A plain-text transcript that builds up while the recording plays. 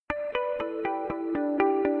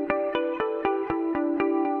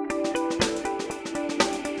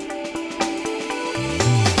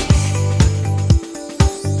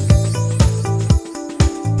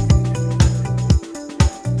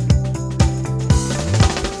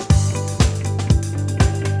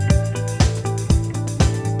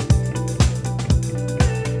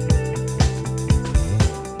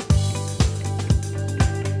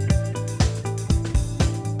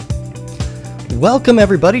Welcome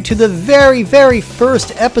everybody to the very, very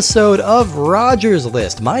first episode of Roger's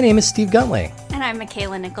List. My name is Steve Guntley. And I'm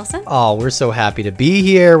Michaela Nicholson. Oh, we're so happy to be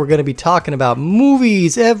here. We're going to be talking about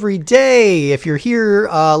movies every day. If you're here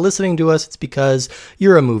listening to us, it's because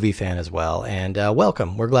you're a movie fan as well. And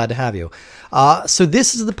welcome. We're glad to have you. So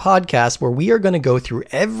this is the podcast where we are going to go through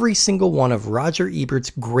every single one of Roger Ebert's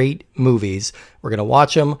great movies. We're going to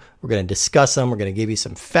watch them. We're going to discuss them. We're going to give you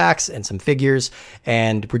some facts and some figures.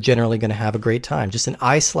 And we're generally going to have a great time. Just an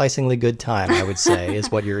eye-slicingly good time, I would say, is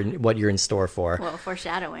what you're in store for. Well,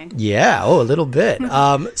 foreshadowing. Yeah. Oh, a little bit.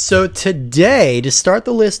 So today, to start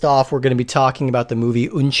the list off, we're going to be talking about the movie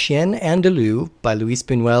Un Chien Andalou by Luis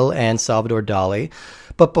Buñuel and Salvador Dali.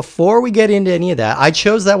 But before we get into any of that, I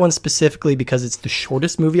chose that one specifically because it's the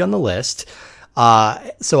shortest movie on the list.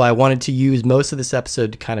 So I wanted to use most of this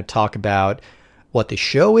episode to kind of talk about what the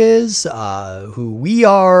show is, who we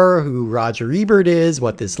are, who Roger Ebert is,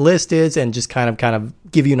 what this list is, and just kind of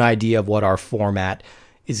give you an idea of what our format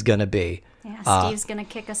is going to be. Yeah, Steve's going to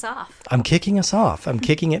kick us off. I'm kicking us off. I'm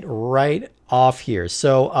kicking it right off here.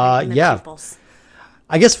 So, yeah. Pupils.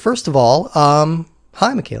 I guess, first of all,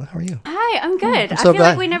 hi, Michaela. How are you? Hi, I'm good. I'm I so feel glad.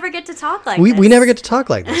 like we never get to talk like this. We never get to talk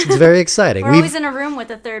like this. It's very exciting. We're always in a room with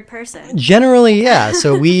a third person. Generally, yeah.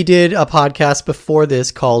 So we did a podcast before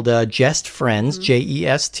this called Jest Friends,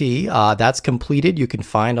 J-E-S-T. That's completed. You can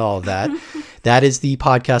find all of that. That is the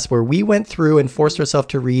podcast where we went through and forced ourselves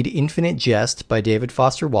to read Infinite Jest by David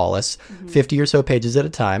Foster Wallace, 50 or so pages at a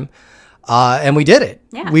time. And we did it.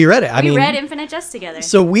 Yeah. We read it. We read Infinite Jest together.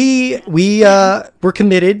 So we're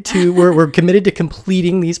committed to we're committed to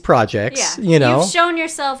completing these projects. Yeah. You know, You've shown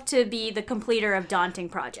yourself to be the completer of daunting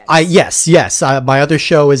projects. Yes. My other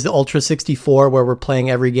show is the Ultra 64, where we're playing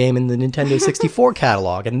every game in the Nintendo 64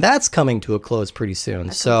 catalog, and that's coming to a close pretty soon.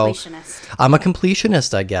 Completionist. I'm a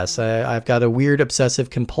completionist, I guess. I've got a weird obsessive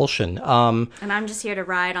compulsion. And I'm just here to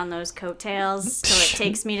ride on those coattails till it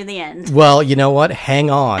takes me to the end. Well, you know what?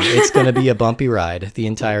 Hang on. It's going to be a bumpy ride the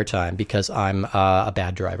entire time because I'm a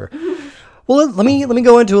bad driver. Well, let me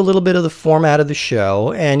go into a little bit of the format of the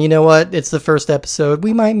show. And you know what? It's the first episode.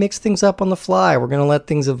 We might mix things up on the fly. We're going to let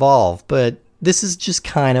things evolve. But this is just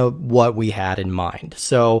kind of what we had in mind.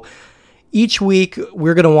 So each week,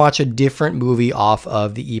 we're going to watch a different movie off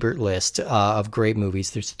of the Ebert list of great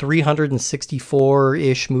movies. There's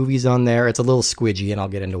 364-ish movies on there. It's a little squidgy, and I'll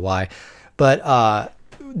get into why. But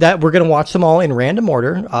that we're going to watch them all in random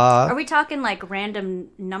order. Are we talking like random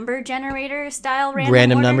number generator style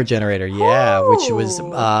random order? number generator, yeah. Which was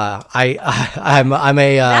I'm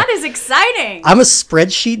a that is exciting. I'm a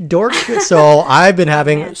spreadsheet dork, so I've been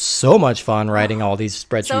having so much fun writing all these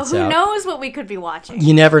spreadsheets So who out. knows what we could be watching?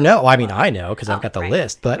 You never know. I mean, I know because I've got the right.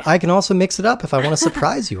 list, but I can also mix it up if I want to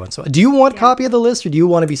surprise you. Do you want a copy of the list, or do you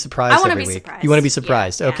want to be surprised I want to every be week? surprised. You want to be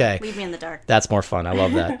surprised? Yeah, Okay. Leave me in the dark. That's more fun. I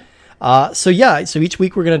love that. So each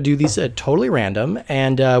week we're going to do these totally random.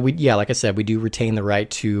 And like I said, we do retain the right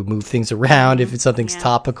to move things around if it's something's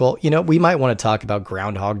topical. You know, we might want to talk about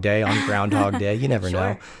Groundhog Day on Groundhog Day. You never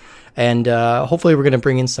know. And hopefully we're going to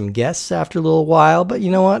bring in some guests after a little while. But you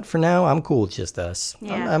know what? For now, I'm cool with just us.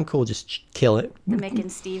 Yeah. I'm cool just kill it. The Mick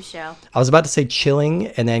and Steve show. I was about to say chilling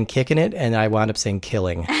and then kicking it, and I wound up saying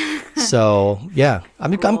killing. So, yeah.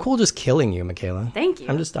 I'm cool just killing you, Michaela. Thank you.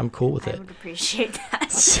 I'm cool with it. I would appreciate that.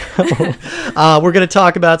 So, we're going to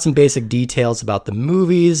talk about some basic details about the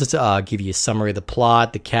movies, give you a summary of the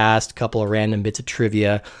plot, the cast, a couple of random bits of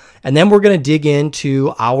trivia, and then we're going to dig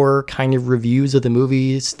into our kind of reviews of the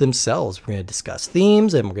movies themselves. We're going to discuss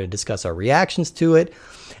themes, and we're going to discuss our reactions to it.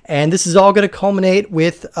 And this is all going to culminate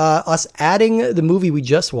with us adding the movie we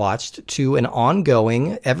just watched to an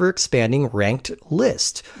ongoing, ever-expanding ranked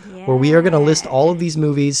list, where we are going to list all of these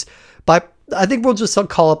movies by, I think we'll just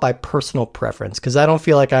call it by personal preference, because I don't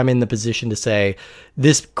feel like I'm in the position to say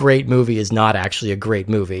this great movie is not actually a great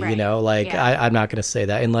movie. Right. You know, I'm not going to say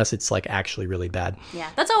that unless it's like actually really bad. Yeah,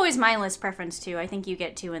 that's always my list preference too. I think you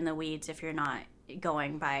get too in the weeds if you're not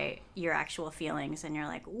going by your actual feelings and you're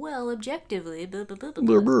like, well, objectively, blah, blah, blah,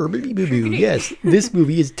 blah, blah. Yes, this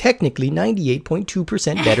movie is technically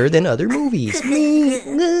 98.2% better than other movies.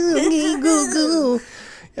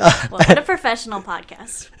 Well, what a professional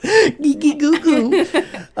podcast.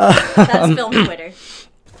 That's film Twitter.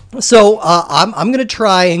 So I'm going to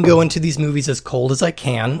try and go into these movies as cold as I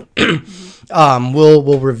can.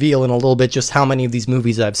 We'll reveal in a little bit just how many of these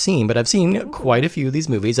movies I've seen, but I've seen quite a few of these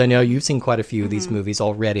movies. I know you've seen quite a few of these movies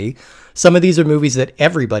already. Some of these are movies that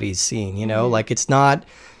everybody's seen, you know, like it's not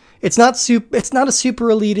it's not a super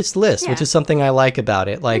elitist list, which Yeah. is something I like about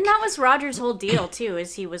it. Like And that was Roger's whole deal too,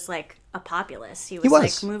 is he was like a populist. He was,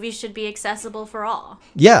 was. like, movies should be accessible for all.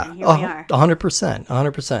 yeah, And here we are.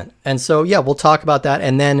 100%. And so yeah, we'll talk about that,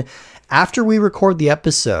 and then after we record the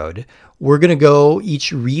episode, we're going to go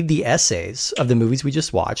each read the essays of the movies we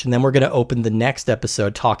just watched, and then we're going to open the next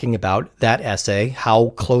episode talking about that essay, how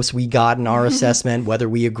close we got in our assessment, whether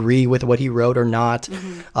we agree with what he wrote or not,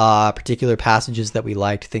 particular passages that we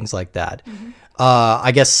liked, things like that.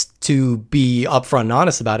 I guess to be upfront and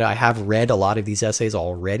honest about it, I have read a lot of these essays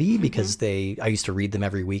already because I used to read them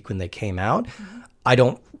every week when they came out. I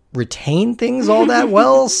don't retain things all that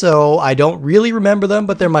well, so I don't really remember them,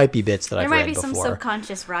 but there might be bits that I've There read might be before. some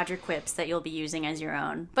subconscious Roger quips that you'll be using as your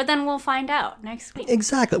own, but then we'll find out next week.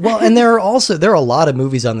 Exactly. Well, and there are a lot of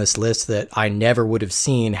movies on this list that I never would have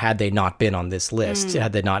seen had they not been on this list,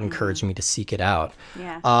 had they not encouraged me to seek it out.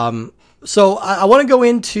 Yeah. So I want to go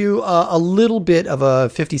into a little bit of a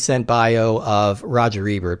 50 Cent bio of Roger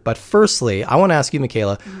Ebert. But firstly, I want to ask you,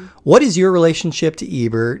 Michaela, what is your relationship to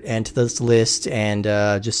Ebert and to this list? And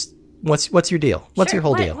just what's your deal? What's Sure. your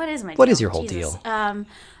whole deal? What is my deal? What is your whole Jesus. deal?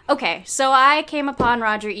 Okay, so I came upon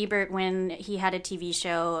Roger Ebert when he had a TV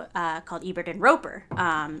show called Ebert and Roper.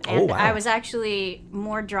 And wow. I was actually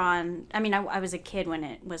more drawn, I was a kid when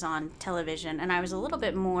it was on television, and I was a little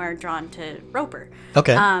bit more drawn to Roper.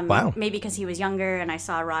 Okay. Wow. Maybe because he was younger, and I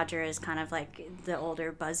saw Roger as kind of like the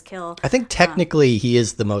older buzzkill. I think technically he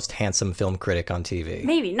is the most handsome film critic on TV.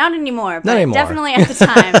 Maybe, not anymore, but anymore. definitely at the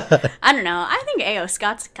time. I don't know. I think A.O.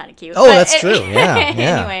 Scott's kind of cute. Oh, but that's true. Yeah.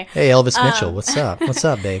 Anyway. Hey, Elvis Mitchell, what's up? What's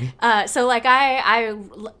up, baby? So like I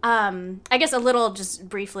guess a little just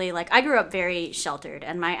briefly, like I grew up very sheltered,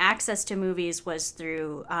 and my access to movies was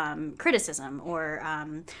through criticism, or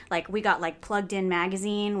like we got like Plugged In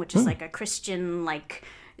magazine, which is like a Christian like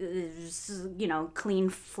clean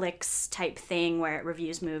flicks type thing where it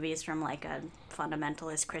reviews movies from like a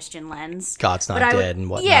fundamentalist Christian lens. God's Not But I would- Dead and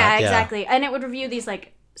whatnot. Yeah, exactly. And it would review these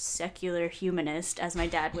like secular humanist, as my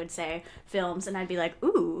dad would say, films, and I'd be like,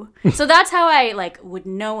 ooh. So that's how I like would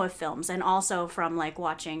know of films, and also from like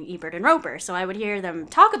watching Ebert and Roper. So I would hear them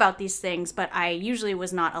talk about these things, but I usually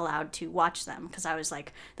was not allowed to watch them because I was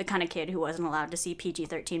like the kind of kid who wasn't allowed to see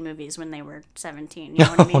PG-13 movies when they were 17. You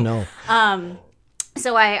know what I mean? Oh no.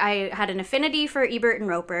 So I had an affinity for Ebert and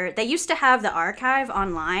Roper. They used to have the archive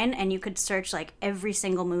online, and you could search like every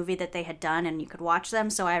single movie that they had done, and you could watch them.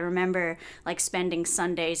 So I remember like spending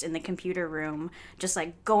Sundays in the computer room, just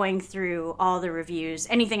like going through all the reviews,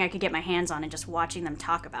 anything I could get my hands on, and just watching them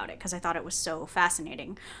talk about it because I thought it was so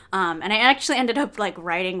fascinating. And I actually ended up like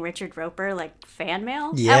writing Richard Roper like fan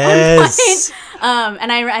mail at one point. And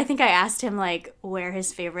I think I asked him like where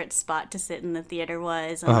his favorite spot to sit in the theater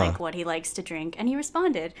was, and like what he likes to drink, and he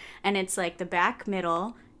responded, and it's like the back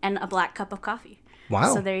middle and a black cup of coffee.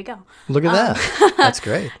 Wow. So there you go. Look at that. That's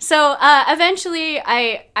great. So eventually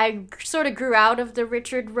I sort of grew out of the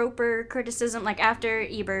Richard Roper criticism. Like after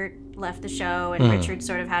Ebert left the show and Richard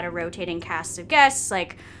sort of had a rotating cast of guests,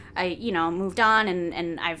 like I moved on,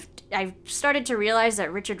 and I've started to realize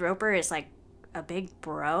that Richard Roper is like a big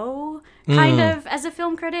bro kind of as a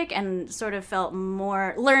film critic, and sort of felt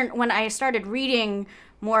learned when I started reading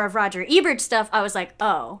more of Roger Ebert stuff. I was like,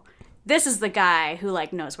 oh, this is the guy who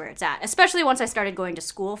like knows where it's at. Especially once I started going to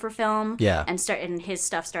school for film, and his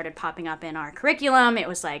stuff started popping up in our curriculum. It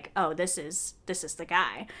was like, oh, this is the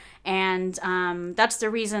guy. And that's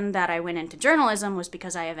the reason that I went into journalism, was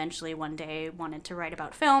because I eventually one day wanted to write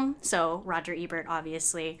about film. So Roger Ebert,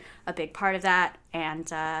 obviously a big part of that. And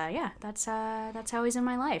that's how he's in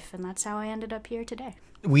my life, and that's how I ended up here today.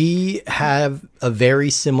 We have a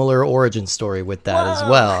very similar origin story with that as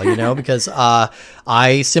well, because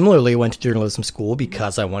I similarly went to journalism school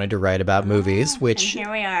because I wanted to write about movies, which And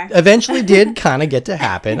here we are. eventually did kind of get to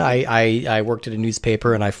happen. I worked at a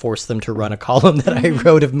newspaper, and I forced them to run a column that I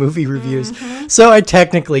wrote of movie reviews. So I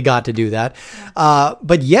technically got to do that.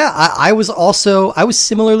 But yeah, I was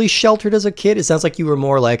similarly sheltered as a kid. It sounds like you were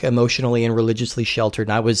more like emotionally and religiously sheltered,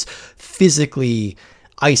 and I was physically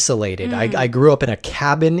isolated. I grew up in a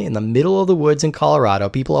cabin in the middle of the woods in Colorado.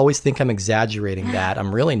 People always think I'm exaggerating that.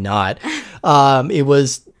 I'm really not. It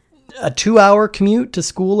was a 2-hour commute to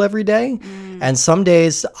school every day. And some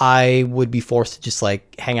days I would be forced to just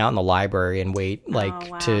like hang out in the library and wait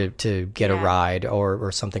to get a ride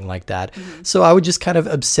or something like that. So I would just kind of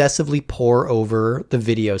obsessively pore over the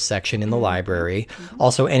video section in the library.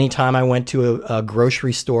 Also, anytime I went to a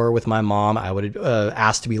grocery store with my mom, I would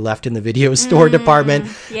ask to be left in the video store department.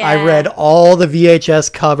 I read all the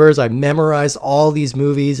VHS covers. I memorized all these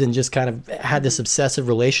movies and just kind of had this obsessive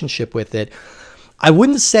relationship with it. I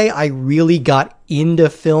wouldn't say I really got into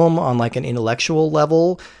film on like an intellectual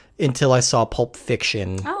level until I saw Pulp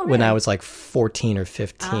Fiction when I was like 14 or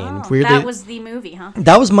 15. Oh, that was the movie, huh?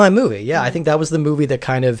 That was my movie. Yeah, I think that was the movie that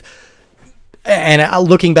kind of, and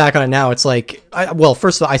looking back on it now, it's like, well,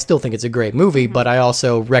 first of all, I still think it's a great movie, but I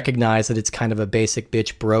also recognize that it's kind of a basic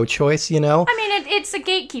bitch bro choice, you know? I mean, it's a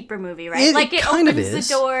gatekeeper movie, right? It kind of opens is.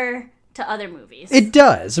 the door to other movies. It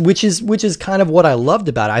does, which is kind of what I loved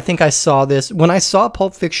about it. I think I saw this, when I saw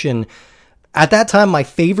Pulp Fiction, at that time, my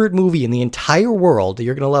favorite movie in the entire world,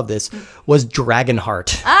 you're going to love this, was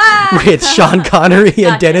Dragonheart with Sean Connery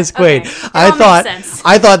and Dennis Quaid. Okay.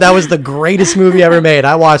 I thought that was the greatest movie ever made.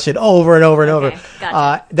 I watched it over and over and over.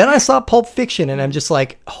 Gotcha. Then I saw Pulp Fiction, and I'm just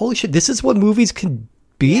like, holy shit, this is what movies can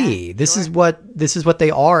be. Yeah, this is what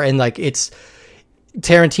they are, and like it's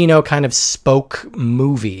Tarantino kind of spoke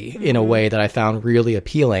movie in a way that I found really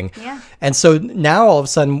appealing. Yeah. And so now all of a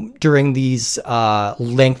sudden during these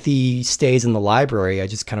lengthy stays in the library, I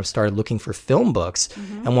just kind of started looking for film books.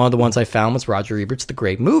 And one of the ones I found was Roger Ebert's The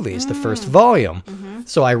Great Movies, the first volume.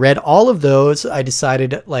 So I read all of those. I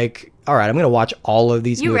decided like, all right, I'm going to watch all of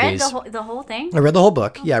these movies. You read the whole thing? I read the whole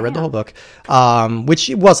book. I read the whole book, which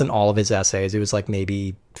it wasn't all of his essays. It was like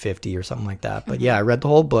maybe 50 or something like that. But yeah, I read the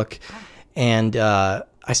whole book. And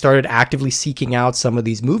I started actively seeking out some of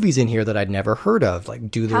these movies in here that I'd never heard of, like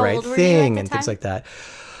Do the Right Thing and things like that.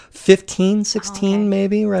 15, 16,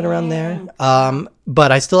 maybe, right around there.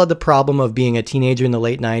 But I still had the problem of being a teenager in the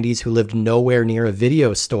late 90s who lived nowhere near a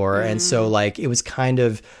video store. And so, like, it was kind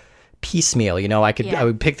of piecemeal, you know. I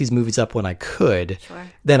would pick these movies up when I could. Sure.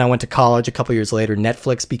 Then I went to college a couple years later.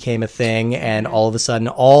 Netflix became a thing, and all of a sudden,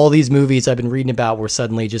 all these movies I've been reading about were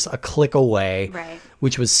suddenly just a click away,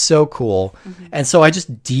 which was so cool. And so I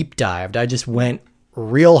just deep dived. I just went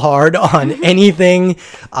real hard on anything.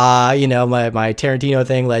 You know, my Tarantino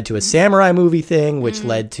thing led to a samurai movie thing, which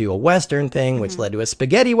led to a Western thing, which led to a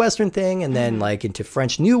spaghetti Western thing, and then like into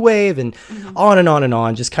French New Wave, and on and on and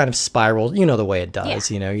on, just kind of spiraled, you know, the way it does.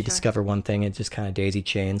 You know, you discover one thing, it just kind of daisy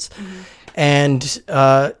chains. And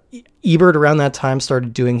Ebert around that time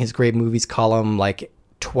started doing his Great Movies column like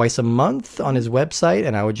twice a month on his website,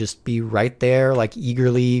 and I would just be right there, like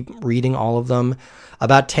eagerly reading all of them.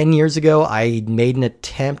 About 10 years ago, I made an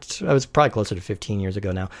attempt. I was probably closer to 15 years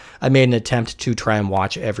ago now. I made an attempt to try and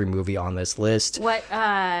watch every movie on this list. What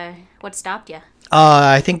stopped you?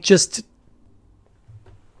 I think just...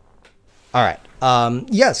 All right.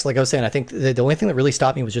 Yes, like I was saying, I think the only thing that really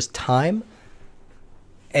stopped me was just time.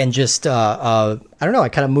 And just, I don't know, I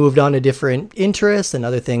kind of moved on to different interests, and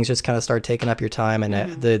other things just kind of started taking up your time,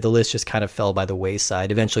 and the list just kind of fell by the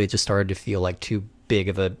wayside. Eventually, it just started to feel like too big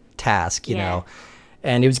of a task, you know?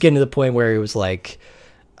 And it was getting to the point where it was like,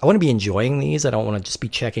 I want to be enjoying these. I don't want to just be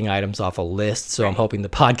checking items off a list. So I'm hoping the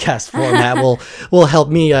podcast format will help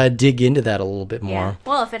me dig into that a little bit more. Yeah.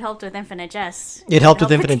 Well, if it helped with Infinite Jest. It helped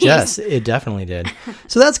with Infinite Jest. It definitely did.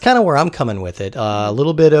 So that's kind of where I'm coming with it. A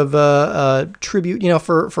little bit of a tribute, you know,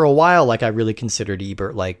 for a while, like I really considered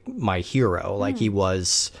Ebert like my hero. Like he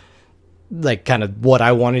was like kind of what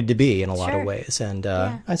I wanted to be in a lot of ways. And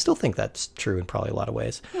I still think that's true in probably a lot of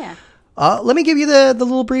ways. Yeah. Let me give you the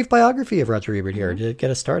little brief biography of Roger Ebert here to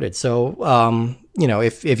get us started. So, you know,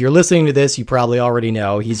 if you're listening to this, you probably already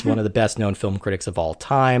know he's one of the best known film critics of all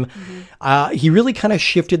time. He really kind of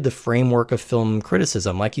shifted the framework of film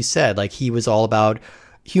criticism. Like you said, like he was all about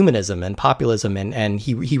humanism and populism, and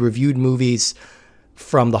he reviewed movies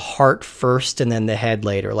from the heart first and then the head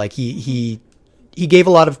later. Like he gave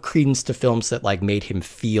a lot of credence to films that like made him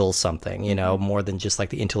feel something, you know, more than just like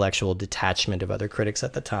the intellectual detachment of other critics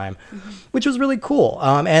at the time, which was really cool.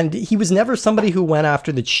 And he was never somebody who went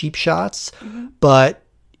after the cheap shots, but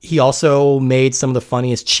he also made some of the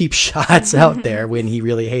funniest cheap shots out there when he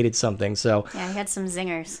really hated something. So yeah, he had some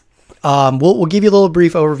zingers. We'll give you a little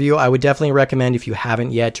brief overview. I would definitely recommend, if you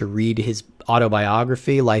haven't yet, to read his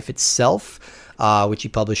autobiography, Life Itself, which he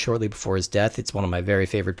published shortly before his death. It's one of my very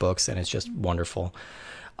favorite books, and it's just wonderful.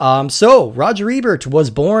 So Roger Ebert was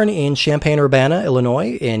born in Champaign-Urbana,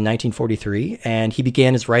 Illinois in 1943, and he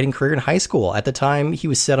began his writing career in high school. At the time, he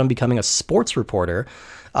was set on becoming a sports reporter,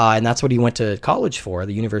 and that's what he went to college for,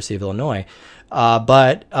 the University of Illinois.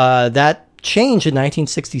 But that changed in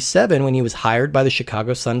 1967 when he was hired by the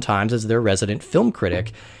Chicago Sun-Times as their resident film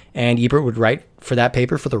critic, and Ebert would write for that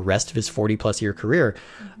paper for the rest of his 40-plus year career.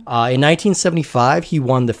 In 1975, he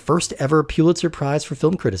won the first ever Pulitzer Prize for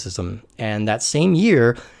film criticism, and that same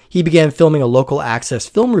year, he began filming a local access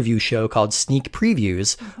film review show called Sneak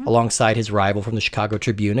Previews alongside his rival from the Chicago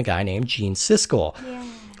Tribune, a guy named Gene Siskel.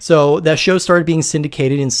 So that show started being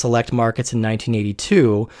syndicated in select markets in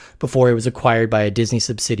 1982 before it was acquired by a Disney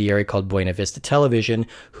subsidiary called Buena Vista Television,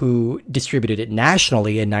 who distributed it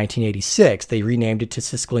nationally in 1986. They renamed it to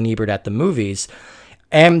Siskel and Ebert at the Movies.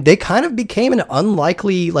 And they kind of became an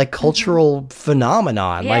unlikely, like, cultural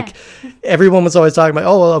phenomenon. Yeah. Like, everyone was always talking about,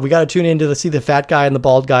 oh, well, we got to tune in to see the fat guy and the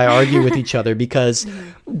bald guy argue with each other because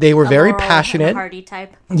they were very Laurel and passionate. Hardy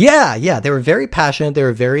type. Yeah, they were very passionate. They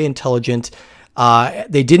were very intelligent.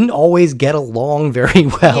 They didn't always get along very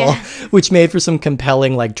well, which made for some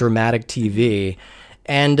compelling, like, dramatic TV.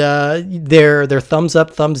 And their thumbs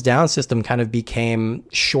up, thumbs down system kind of became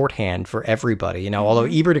shorthand for everybody. You know, although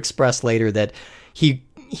Ebert expressed later that he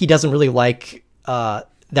doesn't really like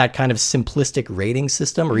that kind of simplistic rating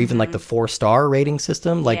system, or even like the 4-star rating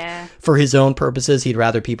system. Like for his own purposes, he'd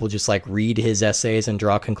rather people just like read his essays and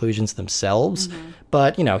draw conclusions themselves.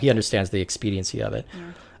 But you know, he understands the expediency of it.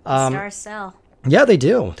 Stars sell. Yeah, they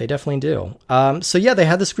do. They definitely do. So yeah, they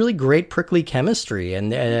had this really great prickly chemistry,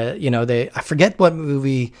 and you know, I forget what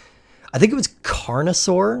movie. I think it was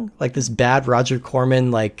Carnosaur, like this bad Roger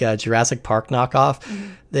Corman, like Jurassic Park knockoff.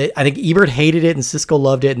 I think Ebert hated it and Siskel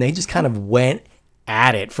loved it, and they just kind of went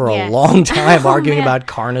at it for a long time, arguing about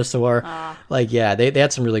Carnosaur. Like, yeah, they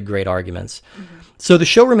had some really great arguments. So the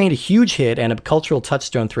show remained a huge hit and a cultural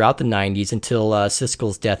touchstone throughout the 90s until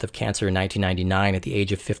Siskel's death of cancer in 1999 at the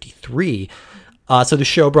age of 53. So the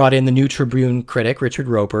show brought in the new Tribune critic, Richard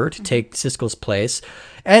Roeper, to take Siskel's place.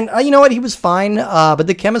 And you know what? He was fine, but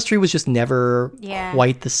the chemistry was just never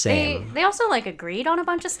quite the same. They also like agreed on a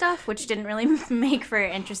bunch of stuff, which didn't really make for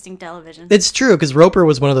interesting television. It's true, because Roeper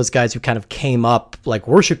was one of those guys who kind of came up like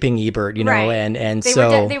worshiping Ebert, you know, and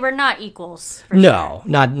they were not equals. No,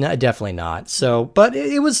 not definitely not. So, but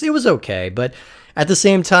it was okay. But at the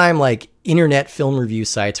same time, like, internet film review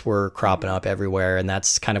sites were cropping up everywhere, and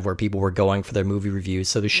that's kind of where people were going for their movie reviews.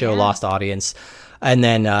 So the show lost audience. And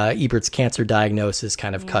then Ebert's cancer diagnosis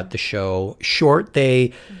kind of cut the show short.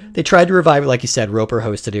 They tried to revive it, like you said. Roeper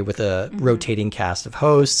hosted it with a rotating cast of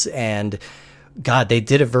hosts, and God, they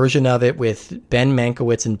did a version of it with Ben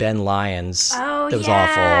Mankiewicz and Ben Lyons. Oh, that was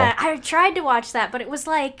awful. I tried to watch that, but it was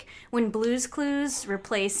like when Blue's Clues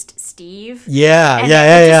replaced Steve. Yeah, and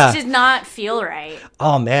yeah. It just did not feel right.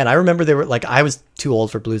 Oh man, I remember they were like, I was too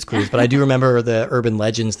old for Blue's Clues, but I do remember the urban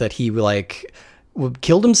legends that he like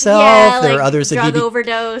killed himself. Yeah, there like were others that drug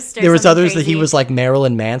overdosed. There was others crazy. that he was like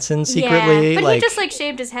Marilyn Manson secretly. Yeah, but like, he just like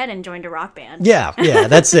shaved his head and joined a rock band. Yeah,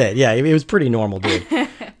 that's it. Yeah, it was pretty normal, dude.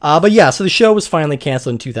 But yeah, so the show was finally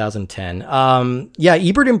canceled in 2010.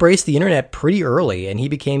 Ebert embraced the internet pretty early, and he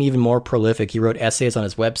became even more prolific. He wrote essays on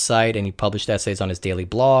his website, and he published essays on his daily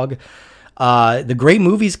blog. The great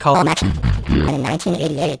movies called... In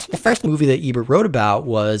 1988, the first movie that Ebert wrote about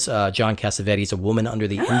was John Cassavetes' A Woman Under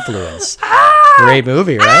the Influence. Great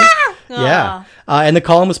movie, right? Yeah. And the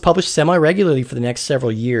column was published semi-regularly for the next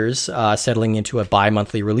several years, settling into a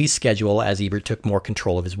bi-monthly release schedule as Ebert took more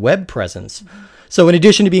control of his web presence. So in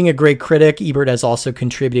addition to being a great critic, Ebert has also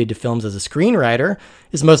contributed to films as a screenwriter.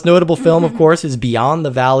 His most notable film, of course, is Beyond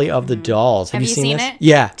the Valley of the Dolls. Have you seen this? It?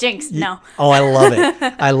 Yeah. Jinx, no. Oh, I love it.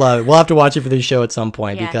 I love it. We'll have to watch it for this show at some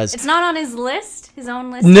point because... It's not on his list? His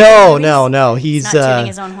own list? No. He's not tooting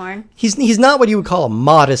his own horn? He's not what you would call a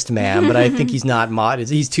modest man, but I think he's not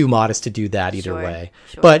modest. He's too modest to do that either way.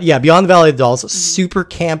 Sure. But yeah, Beyond the Valley of the Dolls, super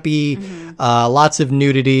campy, lots of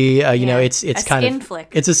nudity. You know, it's kind of...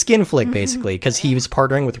 Flick. It's a skin flick, basically, because he was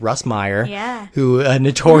partnering with Russ Meyer, who a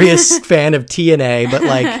notorious fan of TNA, but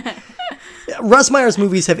like... Russ Meyer's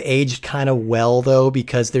movies have aged kind of well, though,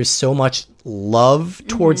 because there's so much love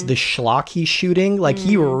towards the schlock he's shooting. Like,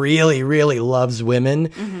 he really, really loves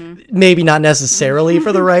women. Maybe not necessarily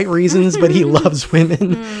for the right reasons, but he loves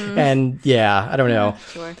women. And, yeah, I don't know.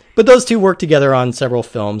 Sure. But those two worked together on several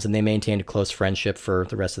films, and they maintained a close friendship for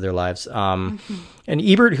the rest of their lives. And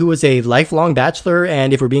Ebert, who was a lifelong bachelor,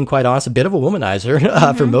 and if we're being quite honest, a bit of a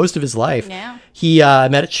womanizer for most of his life, he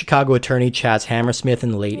met Chicago attorney Chaz Hammersmith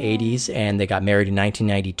in the late 80s, and they got married in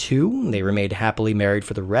 1992. They remained happily married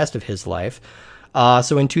for the rest of his life.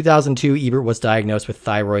 So in 2002, Ebert was diagnosed with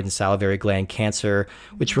thyroid and salivary gland cancer,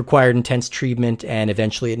 which required intense treatment, and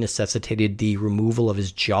eventually it necessitated the removal of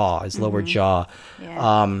his jaw, his lower jaw,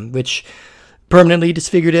 which permanently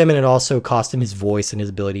disfigured him, and it also cost him his voice and his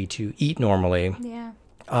ability to eat normally. Yeah.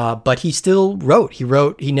 But he still wrote.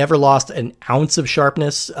 He never lost an ounce of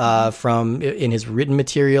sharpness in his written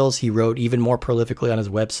materials. He wrote even more prolifically on his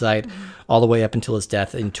website, all the way up until his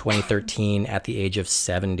death in 2013 at the age of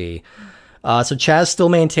 70. So Chaz still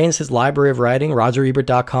maintains his library of writing.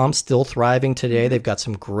 RogerEbert.com still thriving today. They've got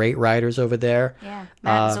some great writers over there. Yeah,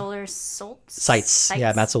 Matt Zoller Sites.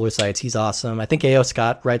 Yeah, Matt Zoller Sites. He's awesome. I think A.O.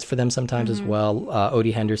 Scott writes for them sometimes as well.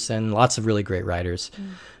 Odie Henderson. Lots of really great writers.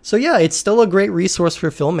 So yeah, it's still a great resource for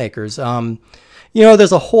filmmakers.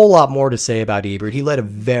 There's a whole lot more to say about Ebert. He led a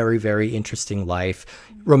very, very interesting life.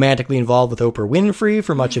 Romantically involved with Oprah Winfrey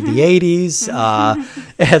for much of the 80s,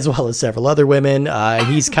 as well as several other women.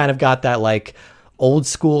 He's kind of got that like old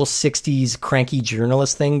school 60s cranky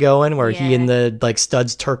journalist thing going where he and the like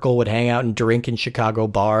Studs Terkel would hang out and drink in Chicago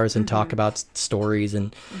bars and talk about stories.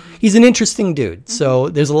 And he's an interesting dude. So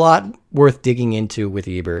there's a lot worth digging into with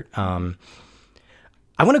Ebert.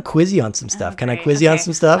 I want to quiz you on some stuff. Can I quiz you on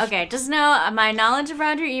some stuff? Okay, just know my knowledge of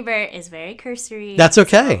Roger Ebert is very cursory. That's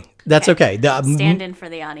okay. That's okay. Stand in for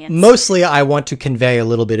the audience. Mostly, I want to convey a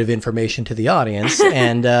little bit of information to the audience,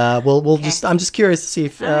 and I'm just curious to see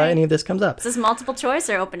if any of this comes up. Is this multiple choice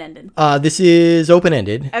or open ended? This is open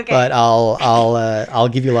ended. Okay. But I'll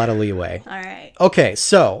give you a lot of leeway. All right. Okay,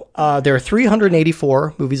 so there are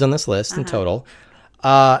 384 movies on this list in total.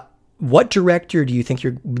 What director do you think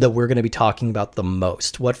that we're going to be talking about the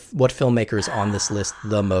most? What filmmaker is on this list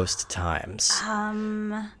the most times?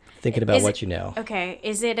 Thinking about what you know. Okay,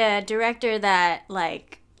 is it a director that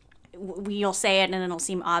like you'll say it and it'll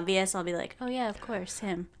seem obvious? I'll be like, oh yeah, of course,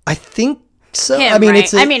 him. I think so. Him, I mean, right?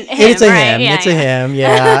 it's a him. Yeah, it's a him.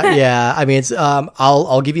 Yeah, yeah. I mean, it's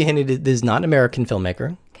I'll give you a hint. It is not an American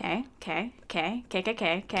filmmaker. Okay. Cool.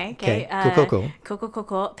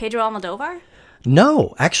 Pedro Almodovar.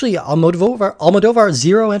 No, actually, Almodovar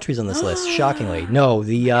 0 entries on this list. Shockingly, no.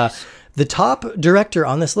 The top director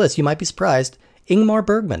on this list, you might be surprised, Ingmar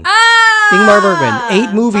Bergman. Ingmar Bergman.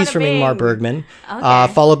 8 movies from Ingmar Bergman,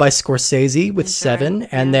 followed by Scorsese with 7,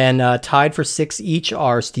 and then tied for 6 each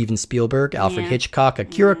are Steven Spielberg, Alfred Hitchcock,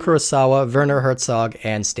 Akira Kurosawa, Werner Herzog,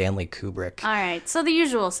 and Stanley Kubrick. All right, so the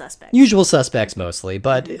usual suspects. Usual suspects mostly,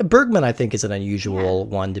 but Bergman I think is an unusual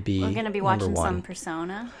one to be. We're going to be watching some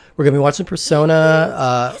Persona. We're going to be watching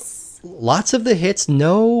Persona. Lots of the hits,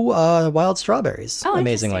 no Wild Strawberries,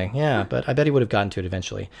 amazingly. Yeah, but I bet he would have gotten to it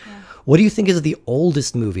eventually. Yeah. What do you think is the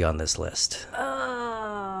oldest movie on this list?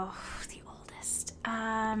 Oh, the oldest.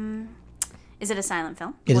 Is it a silent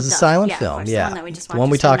film? It is a silent film, yeah. The one that we just watched. The one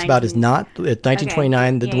we talked about is not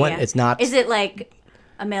 1929. The one it's not. Is it like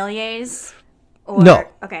Amelie's? No.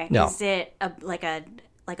 Okay. No. Is it like a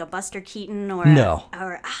Buster Keaton or no?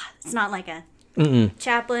 It's not like a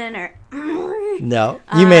Chaplin or no.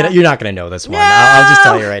 You're not going to know this one. I'll just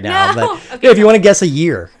tell you right now. No. But if you want to guess a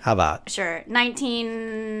year, how about? Sure.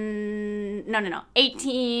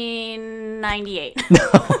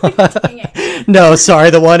 1898. No, sorry.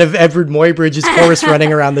 The one of Edward Muybridge's horse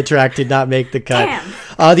running around the track did not make the cut.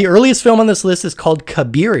 Damn. The earliest film on this list is called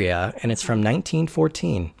Cabiria, and it's from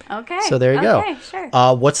 1914. Okay. So there you go. Okay, sure.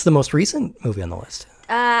 What's the most recent movie on the list?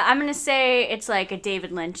 I'm going to say it's like a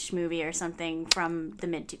David Lynch movie or something from the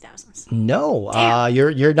mid-2000s. No.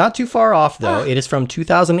 You're not too far off, though. It is from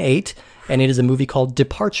 2008, and it is a movie called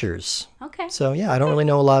Departures. Okay. So, yeah, I don't really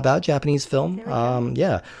know a lot about Japanese film.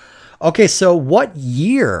 Yeah. Okay, so what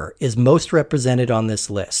year is most represented on this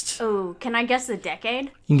list? Oh, can I guess the decade?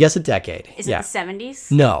 You can guess a decade. Is it the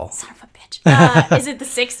 70s? No. Son of a bitch. Is it the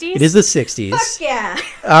 60s? It is the 60s. Fuck yeah.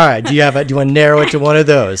 All right. Do you want to narrow it to one of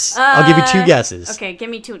those? I'll give you 2 guesses. Okay, give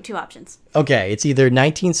me two options. Okay, it's either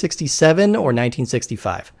 1967 or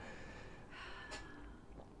 1965.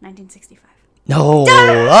 1965. No.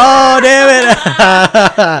 Oh, damn it.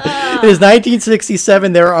 It is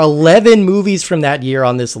 1967. There are 11 movies from that year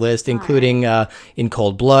on this list, including In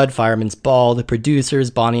Cold Blood, Fireman's Ball, The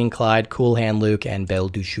Producers, Bonnie and Clyde, Cool Hand Luke, and Belle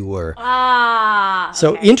du Jour.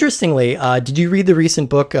 So interestingly, did you read the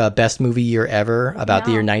recent book, Best Movie Year Ever, about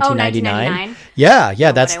the year 1999? 1999? Yeah,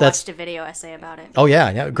 I that's watched a video essay about it. Oh,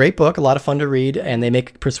 yeah, great book, a lot of fun to read, and they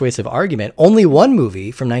make a persuasive argument. Only one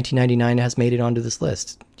movie from 1999 has made it onto this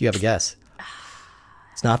list. Do you have a guess?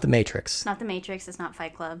 It's not The Matrix. It's not The Matrix. It's not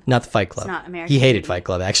Fight Club. Not The Fight Club. It's not American He hated Beauty. Fight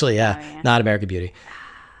Club, actually, yeah. Oh, yeah. Not American Beauty.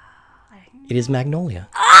 It is Magnolia.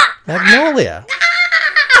 Magnolia.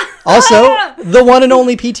 Also, the one and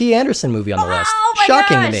only P.T. Anderson movie on the list.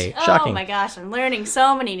 Shocking to me. Shocking. Oh my gosh, I'm learning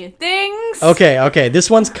so many new things. Okay.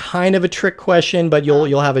 This one's kind of a trick question, but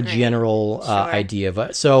you'll have a general idea of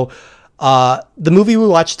it. So, the movie we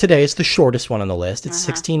watched today is the shortest one on the list. It's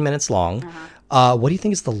 16 minutes long. What do you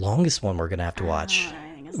think is the longest one we're going to have to watch?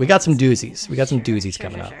 We got some doozies.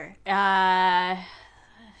 Coming up.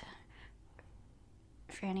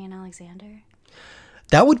 Franny and Alexander.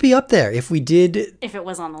 That would be up there if we did. If it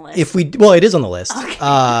was on the list. Well, it is on the list.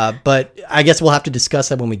 Okay. But I guess we'll have to discuss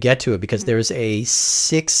that when we get to it because there's a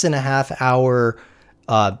 6.5 hour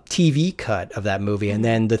TV cut of that movie, and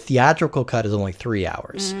then the theatrical cut is only 3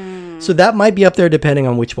 hours. So that might be up there depending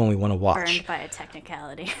on which one we want to watch. Burned by a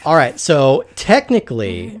technicality. All right, so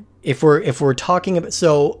technically, if we're talking about,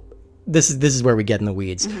 so this is where we get in the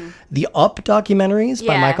weeds. The Up documentaries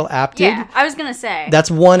by Michael Apted. Yeah, I was gonna say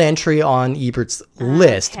that's one entry on Ebert's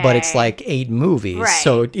list, but it's like 8 movies. Right.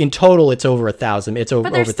 So in total, it's over 1,000. It's over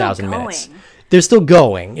 1,000 minutes. Going. They're still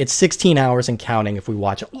going. It's 16 hours and counting if we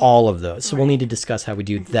watch all of those. So we'll need to discuss how we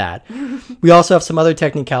do that. We also have some other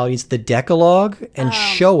technicalities. The Decalogue and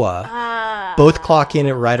Shoah both clock in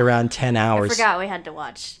at right around 10 hours. I forgot we had to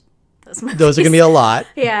watch those movies. Those are going to be a lot.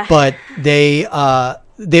 Yeah. But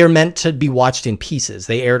they're meant to be watched in pieces.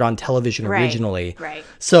 They aired on television originally. Right.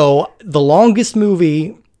 So the longest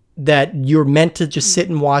movie that you're meant to just sit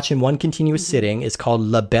and watch in one continuous sitting is called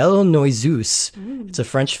La Belle Noiseuse. It's a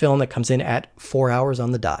French film that comes in at 4 hours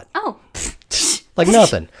on the dot. Oh. Like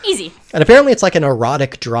nothing. Easy. And apparently it's like an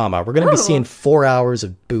erotic drama. We're going to be seeing 4 hours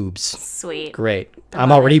of boobs. Sweet. Great.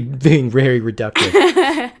 I'm already being very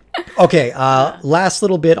reductive. Okay, last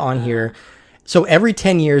little bit on here. So every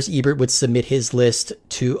 10 years, Ebert would submit his list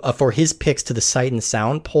to for his picks to the Sight and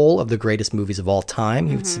Sound poll of the greatest movies of all time.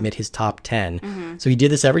 He would submit his top 10. So he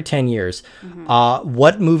did this every 10 years.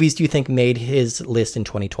 What movies do you think made his list in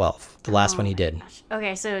 2012? The last one he did.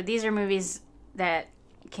 Okay, so these are movies that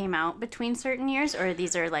came out between certain years, or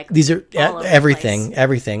these are like these are all over everything, the place?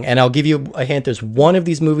 everything. And I'll give you a hint. There's one of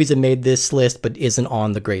these movies that made this list, but isn't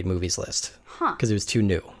on the great movies list because it was too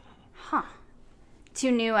new. Too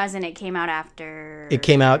new, as in it came out after. It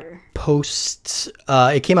came out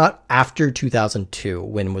it came out after 2002,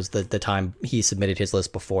 when was the time he submitted his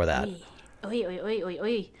list before that. Okay.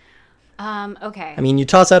 I mean, you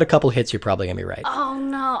toss out a couple hits, you're probably going to be right. Oh,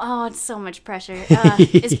 no. Oh, it's so much pressure.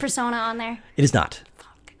 Is Persona on there? It is not.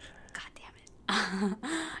 Fuck. God damn it.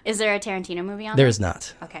 Is there a Tarantino movie on there? There is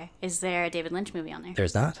not. Okay. Is there a David Lynch movie on there?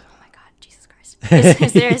 There's not. Oh, my God. Jesus Christ.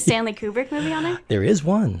 Is there a Stanley Kubrick movie on there? There is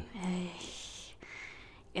one.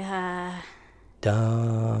 Is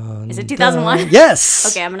it 2001? Yes.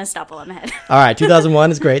 Okay, I'm going to stop while I'm ahead. All right, 2001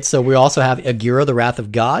 is great. So we also have Agira, The Wrath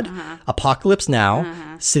of God, Apocalypse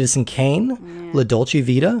Now, Citizen Kane, La Dolce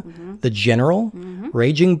Vita, The General,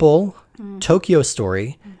 Raging Bull, Tokyo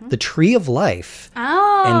Story, The Tree of Life,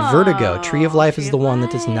 and Vertigo. Tree of Life is the one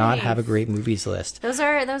that does not have a great movies list. Those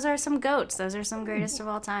are some goats. Those are some greatest of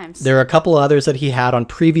all times. There are a couple others that he had on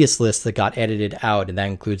previous lists that got edited out, and that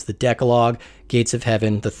includes The Decalogue, Gates of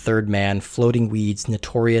Heaven, The Third Man, Floating Weeds,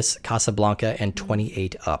 Notorious, Casablanca, and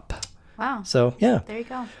 28 Up. Wow. So, yeah. There you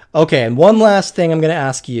go. Okay, and one last thing I'm going to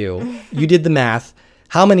ask you. You did the math.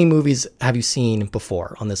 How many movies have you seen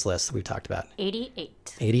before on this list that we've talked about? 88.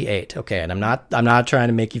 88. Okay, and I'm not trying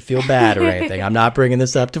to make you feel bad or anything. I'm not bringing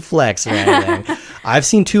this up to flex or anything. I've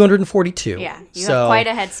seen 242. Yeah, you have quite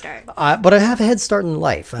a head start. But I have a head start in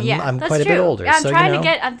life. I'm that's quite true. a bit older. Yeah, I'm so, trying to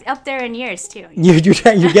get up there in years too. You're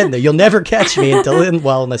getting there. You'll never catch me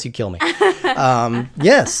unless you kill me.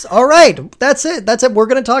 Yes. All right. That's it. We're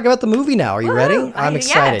going to talk about the movie now. Are you ready? I'm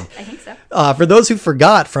excited. Yeah, I think so. For those who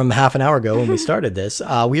forgot from half an hour ago when we started this,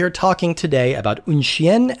 we are talking today about Un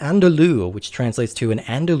Chien Andalou, which translates to an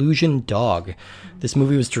Andalusian dog. This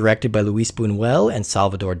movie was directed by Luis Buñuel and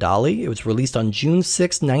Salvador Dali. It was released on June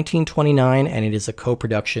 6, 1929, and it is a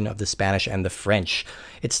co-production of the Spanish and the French.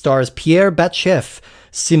 It stars Pierre Batchef,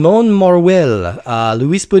 Simone Moruel,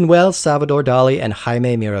 Luis Buñuel, Salvador Dali, and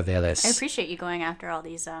Jaime Miraveles. I appreciate you going after all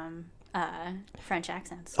these French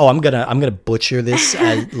accents. Oh, I'm gonna butcher this.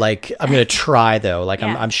 I'm gonna try though.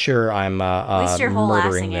 I'm sure I'm At least you're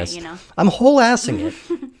murdering whole-assing this. it, you know. I'm whole-assing it.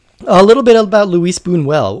 A little bit about Luis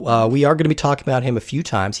Buñuel. We are going to be talking about him a few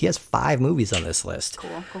times. He has 5 movies on this list.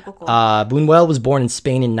 Cool. Buñuel was born in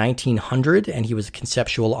Spain in 1900, and he was a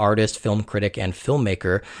conceptual artist, film critic, and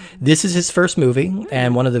filmmaker. This is his first movie,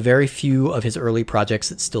 and one of the very few of his early projects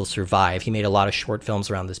that still survive. He made a lot of short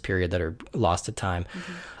films around this period that are lost to time.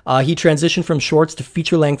 He transitioned from shorts to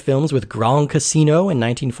feature-length films with Grand Casino in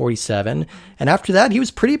 1947, and after that, he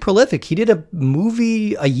was pretty prolific. He did a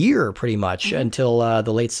movie a year, pretty much, until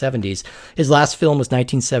the late 70s. His last film was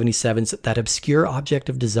 1977's That Obscure Object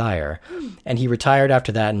of Desire, and he retired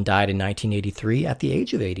after that and died in 1983 at the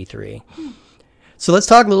age of 83. So let's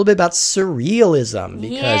talk a little bit about surrealism,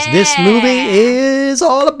 because this movie is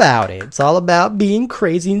all about it. It's all about being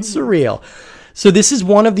crazy and surreal. So this is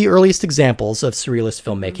one of the earliest examples of surrealist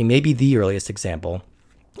filmmaking, maybe the earliest example.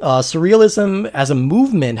 Surrealism as a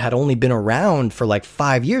movement had only been around for like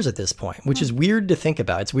 5 years at this point, which is weird to think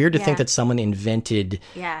about. It's weird to think that someone invented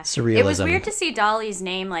surrealism. It was weird to see Dali's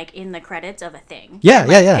name like in the credits of a thing. Yeah,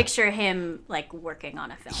 yeah. Picture him like working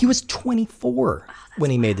on a film. He was 24 when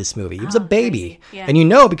he made this movie. He was a baby. Yeah.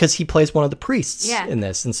 And because he plays one of the priests in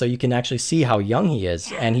this. And so you can actually see how young he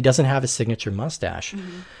is. And he doesn't have a signature mustache.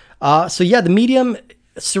 The medium,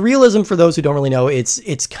 surrealism, for those who don't really know,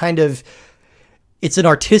 it's kind of... It's an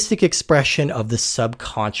artistic expression of the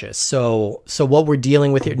subconscious. So what we're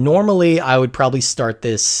dealing with here, normally I would probably start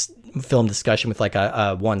this film discussion with like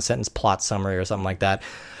a one-sentence plot summary or something like that.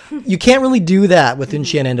 You can't really do that with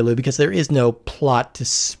Chien Andalou because there is no plot to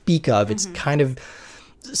speak of. It's kind of...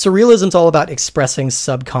 Surrealism's all about expressing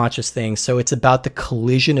subconscious things. So it's about the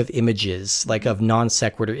collision of images, like of non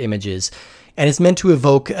sequitur images. And it's meant to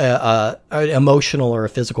evoke an emotional or a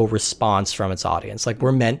physical response from its audience. Like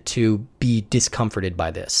we're meant to be discomforted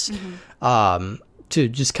by this, to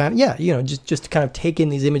just kind of, just to kind of take in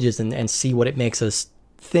these images and see what it makes us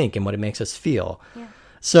think and what it makes us feel. Yeah.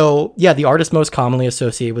 So the artist most commonly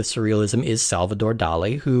associated with surrealism is Salvador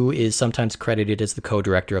Dali, who is sometimes credited as the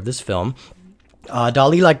co-director of this film.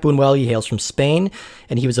 Dali, like Buñuel, he hails from Spain,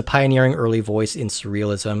 and he was a pioneering early voice in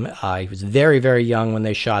surrealism. He was very, very young when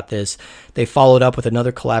they shot this. They followed up with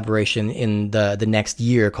another collaboration in the next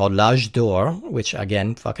year called L'Âge d'Or, which,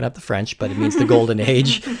 again, fucking up the French, but it means the golden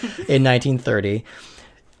age, in 1930.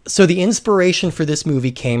 So the inspiration for this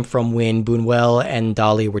movie came from when Buñuel and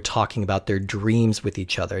Dali were talking about their dreams with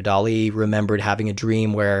each other. Dali remembered having a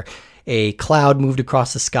dream where a cloud moved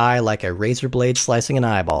across the sky like a razor blade slicing an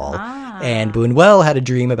eyeball. And Buñuel had a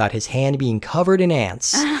dream about his hand being covered in ants.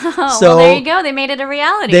 So well, there you go. They made it a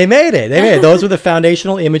reality. They made it. Those were the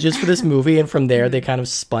foundational images for this movie, and from there they kind of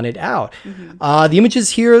spun it out. The images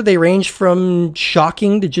here, they range from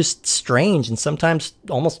shocking to just strange and sometimes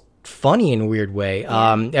almost funny in a weird way.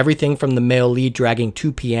 Everything from the male lead dragging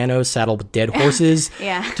two pianos saddled with dead horses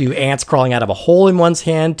to ants crawling out of a hole in one's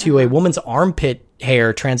hand to a woman's armpit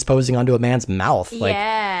hair transposing onto a man's mouth.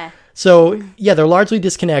 So they're largely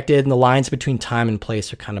disconnected, and the lines between time and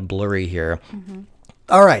place are kind of blurry here.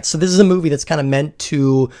 All right, so this is a movie that's kind of meant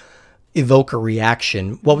to evoke a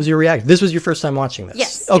reaction. What was your reaction? This was your first time watching this?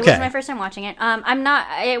 Yes, it was my first time watching it.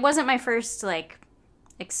 It wasn't my first like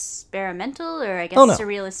experimental or I guess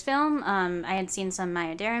surrealist film. I had seen some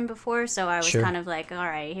Maya Deren before, so I was kind of like, all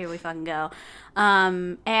right, here we fucking go.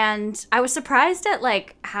 And I was surprised at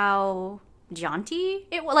like how jaunty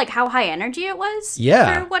it was, like how high energy it was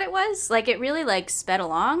for what it was. Like it really like sped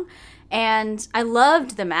along, and I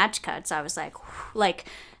loved the match cuts. I was like, whew, like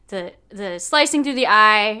the slicing through the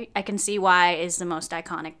eye, I can see why is the most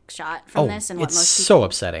iconic shot from this, and what most people so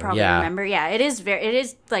upsetting. Probably remember. Yeah, it is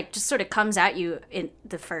like just sort of comes at you in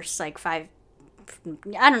the first like the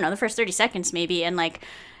first 30 seconds maybe, and like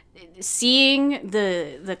seeing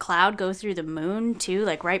the cloud go through the moon too,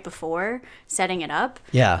 like right before setting it up.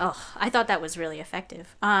 I thought that was really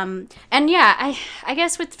effective. And I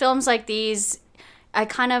guess with films like these, I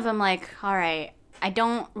kind of am like, all right, I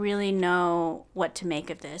don't really know what to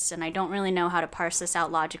make of this, and I don't really know how to parse this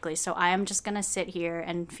out logically, so I am just gonna sit here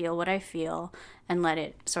and feel what I feel and let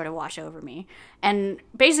it sort of wash over me. And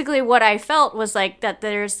basically what I felt was like that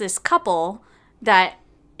there's this couple that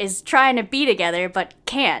is trying to be together but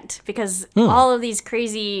can't, because all of these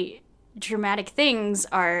crazy dramatic things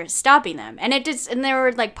are stopping them. And there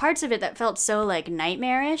were like parts of it that felt so like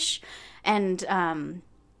nightmarish and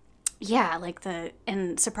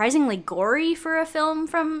and surprisingly gory for a film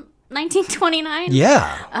from 1929.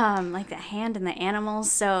 Like the hand and the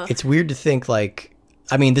animals. So it's weird to think like,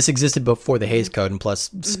 I mean, this existed before the Hays Code, and plus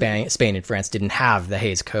Spain and France didn't have the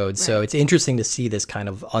Hays Code. So it's interesting to see this kind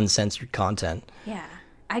of uncensored content. Yeah.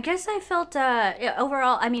 I guess I felt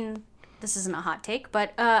overall, I mean, this isn't a hot take,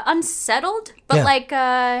 but unsettled, but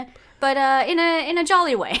in a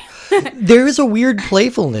jolly way. There is a weird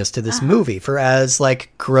playfulness to this movie, for as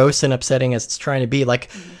like gross and upsetting as it's trying to be. Like,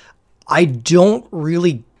 I don't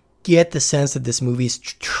really get the sense that this movie's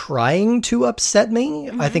trying to upset me.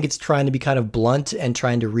 I think it's trying to be kind of blunt and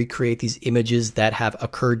trying to recreate these images that have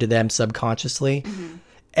occurred to them subconsciously.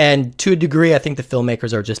 And to a degree, I think the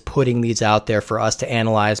filmmakers are just putting these out there for us to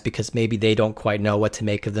analyze because maybe they don't quite know what to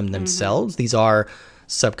make of them themselves. These are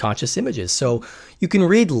subconscious images. So you can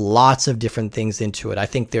read lots of different things into it. I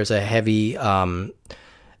think there's a heavy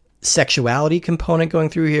sexuality component going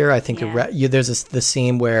through here. I think there's the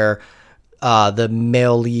scene where the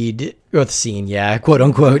male lead, or the scene, quote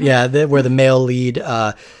unquote, where the male lead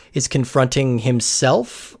is confronting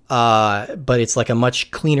himself, but it's like a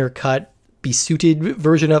much cleaner cut besuited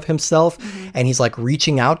version of himself, and he's like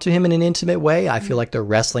reaching out to him in an intimate way. I feel like they're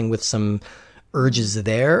wrestling with some urges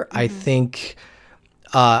there. I think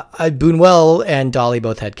Buñuel and Dali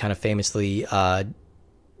both had kind of famously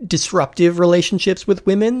disruptive relationships with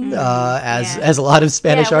women, as a lot of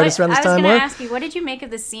Spanish artists around this time were. I was going to ask you, what did you make of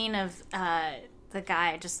the scene of the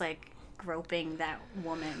guy just like groping that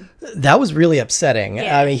woman? That was really upsetting.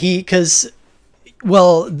 Yeah. I mean,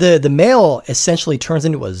 the male essentially turns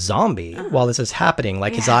into a zombie while this is happening.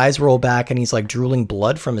 Like his eyes roll back and he's like drooling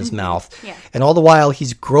blood from his mouth. Yeah. And all the while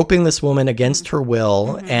he's groping this woman against her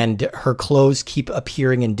will, and her clothes keep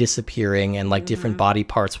appearing and disappearing, and like different body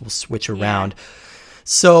parts will switch around.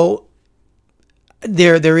 So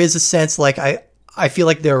there is a sense like I feel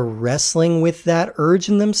like they're wrestling with that urge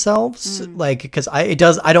in themselves, like because I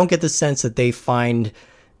don't get the sense that they find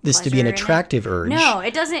this to be an attractive urge. No,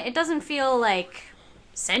 it doesn't feel like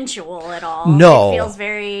sensual at all. No, it feels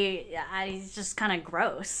very. It's just kind of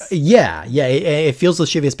gross. Yeah, it feels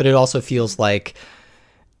lascivious, but it also feels like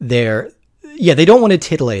they don't want to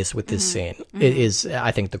titillate us with this scene. It is,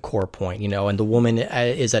 I think, the core point, and the woman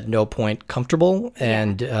is at no point comfortable,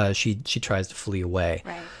 and she tries to flee away.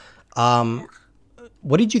 Right.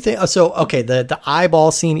 What did you think? So, okay, the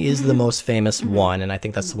eyeball scene is the most famous one, and I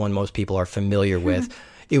think that's the one most people are familiar with.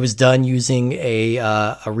 It was done using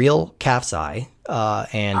a real calf's eye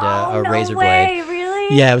and a razor blade.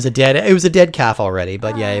 Really? Yeah, it was a dead calf already,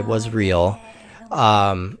 but yeah, it was real.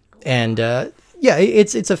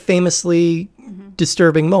 It's a famously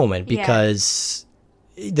disturbing moment because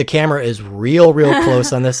the camera is real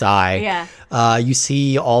close on this eye. Yeah. You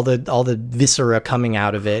see all the viscera coming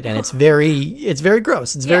out of it, and it's very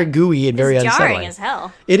gross. It's very gooey and very unsettling. Jarring as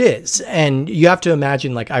hell. It is, and you have to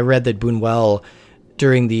imagine. Like I read that Buñuel,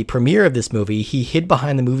 during the premiere of this movie, he hid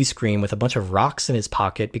behind the movie screen with a bunch of rocks in his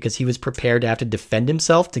pocket because he was prepared to have to defend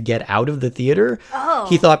himself to get out of the theater. Oh.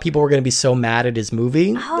 He thought people were going to be so mad at his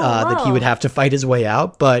movie that he would have to fight his way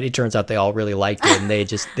out. But it turns out they all really liked it, and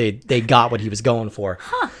they got what he was going for.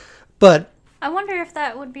 Huh. But I wonder if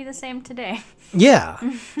that would be the same today. Yeah.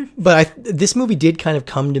 But this movie did kind of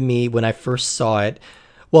come to me when I first saw it.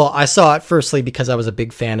 Well, I saw it firstly because I was a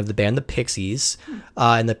big fan of the band The Pixies,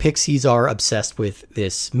 and the Pixies are obsessed with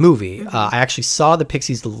this movie. I actually saw the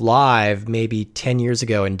Pixies live maybe 10 years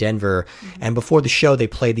ago in Denver, and before the show, they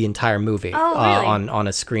played the entire movie on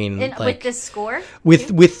a screen. With this score?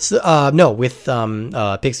 With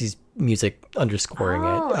Pixies music underscoring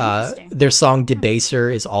it. Their song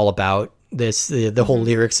Debaser is all about this. The whole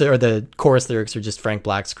lyrics, or the chorus lyrics, are just Frank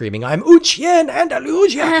Black screaming, "I'm Uchien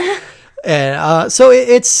Andalusia." And so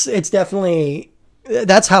it's definitely,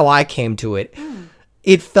 that's how I came to it.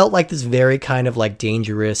 It felt like this very kind of like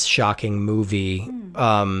dangerous, shocking movie.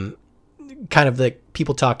 Kind of the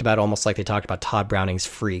people talked about almost like they talked about Todd Browning's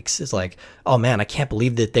Freaks. It's like, oh man, I can't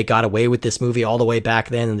believe that they got away with this movie all the way back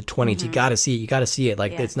then in the 20s. You got to see it.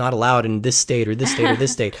 Like it's not allowed in this state or this state or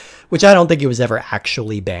this state, which I don't think it was ever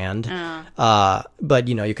actually banned. But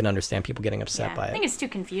you can understand people getting upset by it. I think it's too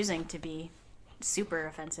confusing to be super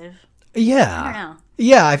offensive. Yeah. I don't know.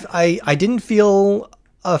 Yeah, I didn't feel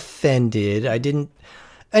offended. I didn't.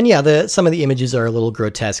 And yeah, some of the images are a little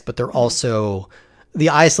grotesque, but they're also, the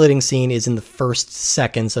isolating scene is in the first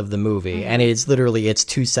seconds of the movie, and it's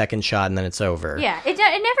 2-second shot and then it's over. Yeah, it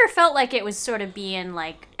never felt like it was sort of being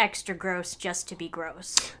like extra gross just to be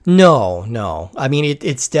gross. No. I mean,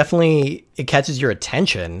 it's definitely, it catches your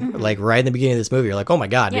attention. Like right in the beginning of this movie, you're like, oh my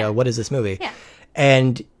God, what is this movie? Yeah.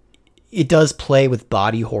 And it does play with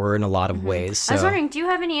body horror in a lot of ways. So. I was wondering, do you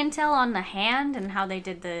have any intel on the hand and how they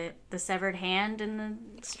did the severed hand in the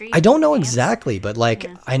street? I don't know exactly, but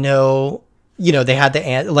I know, they had the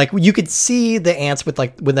ant, like you could see the ants with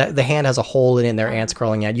like, when the hand has a hole in it and there are ants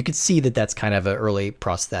crawling out. You could see that that's kind of an early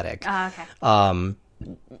prosthetic. Okay.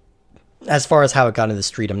 As far as how it got into the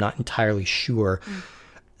street, I'm not entirely sure.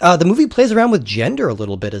 The movie plays around with gender a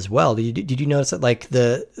little bit as well. Did you notice that like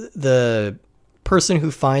the person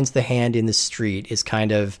who finds the hand in the street is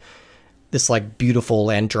kind of this like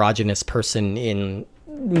beautiful androgynous person in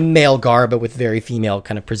male garb, but with very female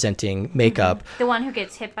kind of presenting makeup. The one who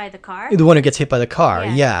gets hit by the car? The one who gets hit by the car.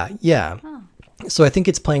 Yeah. Oh. So I think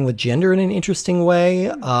it's playing with gender in an interesting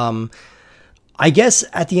way. I guess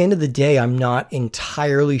at the end of the day, I'm not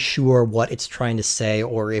entirely sure what it's trying to say,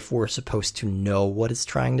 or if we're supposed to know what it's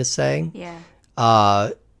trying to say. Yeah.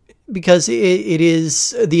 Because it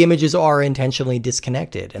is, the images are intentionally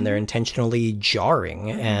disconnected and they're intentionally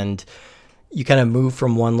jarring, and you kind of move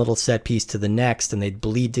from one little set piece to the next and they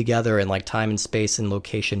bleed together, and like time and space and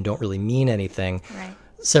location don't really mean anything. Right.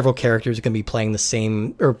 Several characters are going to be playing the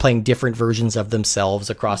same or playing different versions of themselves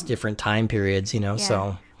across different time periods,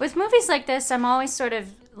 so. With movies like this, I'm always sort of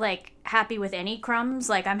like happy with any crumbs.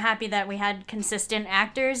 Like I'm happy that we had consistent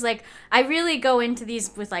actors. Like I really go into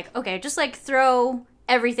these with like, okay, just like throw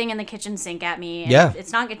everything in the kitchen sink at me. And Yeah.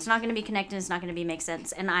 It's not going to be connected. It's not going to be make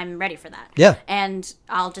sense. And I'm ready for that. Yeah. And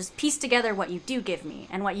I'll just piece together what you do give me.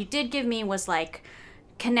 And what you did give me was like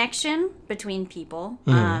connection between people,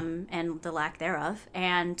 and the lack thereof,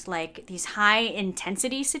 and like these high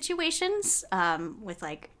intensity situations, with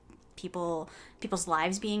like people's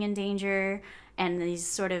lives being in danger, and these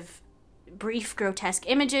sort of brief grotesque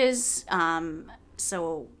images.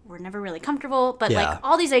 So we're never really comfortable, but Yeah. like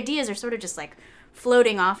all these ideas are sort of just like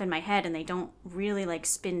floating off in my head, and they don't really like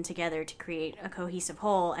spin together to create a cohesive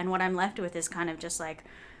whole. And what I'm left with is kind of just like,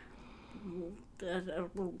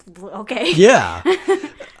 okay. Yeah.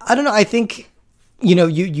 I don't know. I think,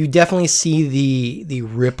 you definitely see the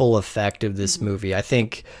ripple effect of this movie. I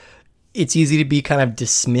think it's easy to be kind of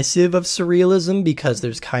dismissive of surrealism because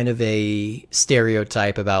there's kind of a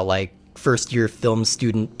stereotype about like first year film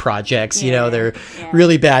student projects. They're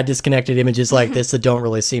really bad disconnected images like this that don't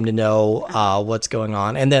really seem to know what's going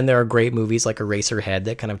on. And then there are great movies like Eraserhead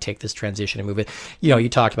that kind of take this transition and move it. You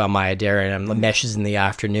talked about Maya Deren, and Meshes in the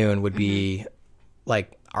Afternoon would be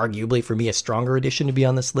like arguably for me a stronger addition to be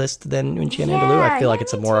on this list than Unchi and Andalou. I feel like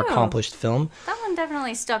it's a more accomplished film. That one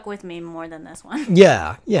definitely stuck with me more than this one.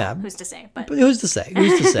 Yeah. Who's to say? But who's to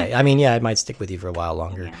say? I mean, yeah, it might stick with you for a while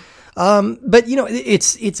longer. Yeah. But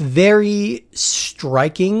it's very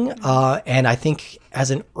striking, and I think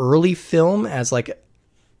as an early film, as like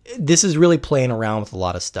this is really playing around with a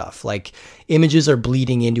lot of stuff. Like images are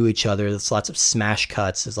bleeding into each other. There's lots of smash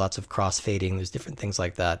cuts. There's lots of crossfading. There's different things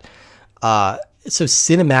like that. So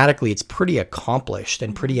cinematically, it's pretty accomplished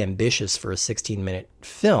and pretty ambitious for a 16-minute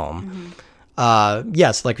film.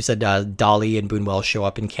 Yes, like we said, Dolly and Buñuel show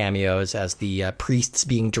up in cameos as the priests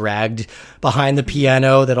being dragged behind the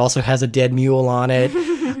piano that also has a dead mule on it.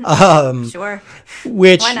 Sure.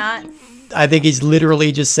 Which, why not? I think he's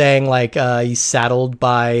literally just saying like he's saddled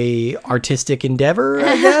by artistic endeavor,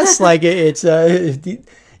 I guess. Like it's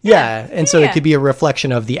yeah, and so it could be a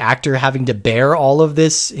reflection of the actor having to bear all of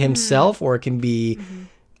this himself, or it can be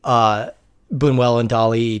Buñuel and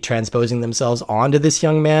Dolly transposing themselves onto this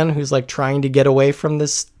young man who's like trying to get away from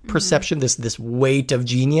this perception, this weight of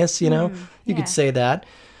genius. You could say that.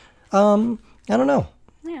 I don't know.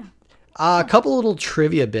 Yeah. A couple little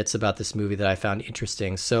trivia bits about this movie that I found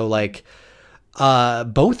interesting. So like,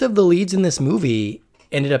 both of the leads in this movie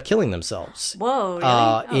ended up killing themselves. Whoa,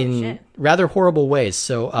 really? In Shit. rather horrible ways.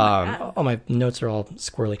 So, my notes are all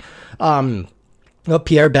squirrely.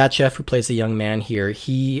 Pierre Batcheff, who plays the young man here,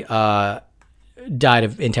 he died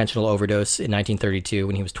of intentional overdose in 1932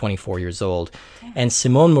 when he was 24 years old. And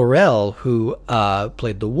Simone Morel, who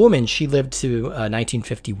played the woman, she lived to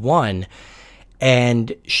 1951.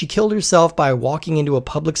 And she killed herself by walking into a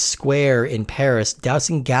public square in Paris,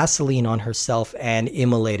 dousing gasoline on herself and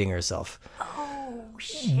immolating herself.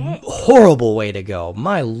 Shit. Horrible way to go.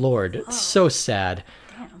 My Lord. So sad.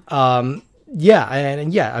 Damn.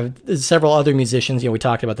 There's several other musicians. We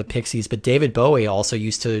talked about the Pixies, but David Bowie also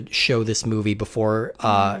used to show this movie before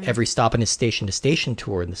every stop in his Station to Station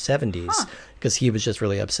tour in the 70s because he was just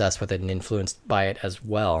really obsessed with it and influenced by it as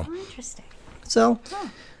well. Oh, interesting. So,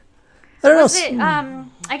 I don't Was know.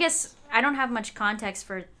 it, I guess I don't have much context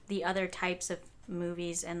for the other types of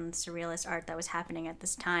movies and surrealist art that was happening at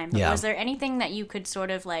this time. But was there anything that you could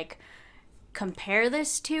sort of like compare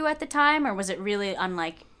this to at the time, or was it really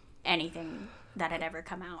unlike anything that had ever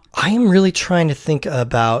come out? I am really trying to think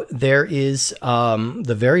about, there is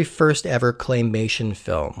the very first ever claymation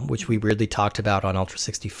film, which we weirdly talked about on Ultra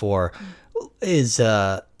 64, is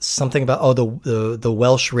something about, the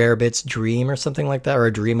Welsh Rarebit's Dream or something like that, or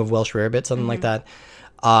A Dream of Welsh Rarebit, something like that.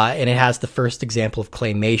 And it has the first example of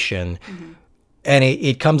claymation. And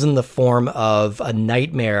it comes in the form of a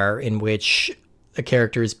nightmare in which a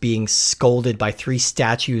character is being scolded by 3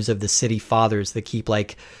 statues of the city fathers that keep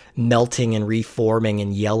like melting and reforming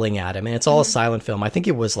and yelling at him. And it's all a silent film. I think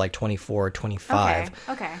it was like 24 or 25.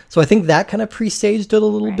 Okay. So I think that kind of presaged it a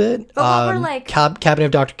little bit. But what were like... Cabinet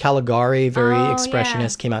of Dr. Caligari, very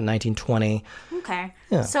expressionist, came out in 1920. Okay.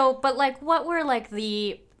 Yeah. So, but like, what were like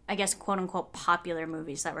the, I guess, quote unquote, popular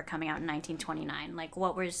movies that were coming out in 1929? Like,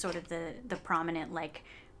 what were sort of the prominent, like,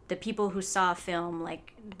 the people who saw film,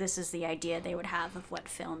 like, this is the idea they would have of what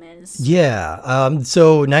film is? Yeah.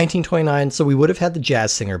 So 1929, so we would have had The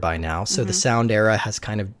Jazz Singer by now. So the sound era has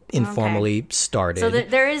kind of informally started. So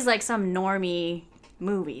there is like some normie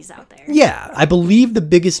movies out there. Yeah. I believe the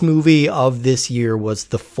biggest movie of this year was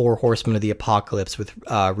The Four Horsemen of the Apocalypse with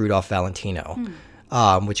Rudolph Valentino.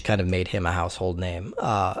 which kind of made him a household name.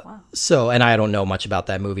 So, and I don't know much about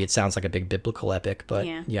that movie. It sounds like a big biblical epic, but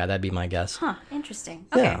yeah that'd be my guess. Huh, interesting.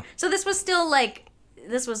 Okay. Yeah. So this was still like,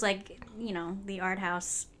 the art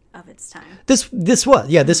house of its time. This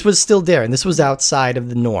was still there, and this was outside of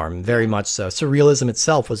the norm, very much so. Surrealism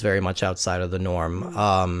itself was very much outside of the norm,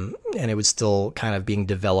 and it was still kind of being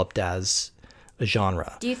developed as a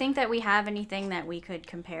genre. Do you think that we have anything that we could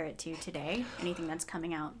compare it to today? Anything that's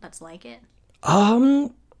coming out that's like it?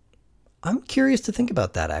 I'm curious to think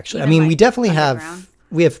about that, actually. Even I mean, like we definitely underground? have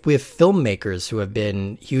we have filmmakers who have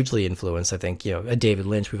been hugely influenced. I think David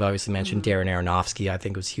Lynch. We've obviously mentioned Darren Aronofsky. I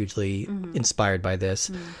think was hugely inspired by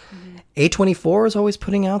this. A24 is always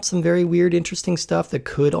putting out some very weird, interesting stuff that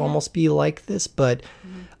could almost be like this. But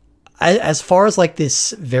as far as like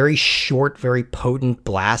this very short, very potent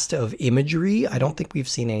blast of imagery, I don't think we've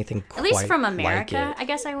seen anything quite At least from America, like it. I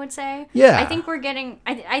guess I would say. Yeah. I think we're getting,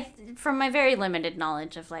 I from my very limited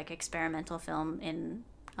knowledge of like experimental film in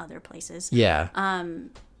other places. Yeah.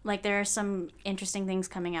 Like there are some interesting things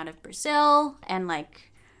coming out of Brazil and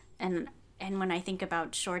when I think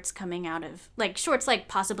about shorts coming out of shorts like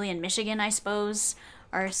possibly in Michigan, I suppose,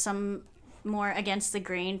 are some more against the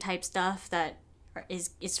grain type stuff that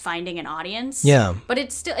is finding an audience. Yeah. But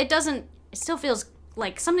it still feels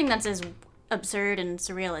like something that's as absurd and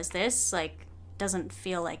surreal as this, like, doesn't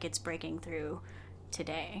feel like it's breaking through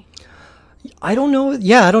today. I don't know.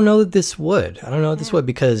 Yeah, I don't know that this would. I don't know that this would,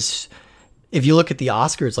 because if you look at the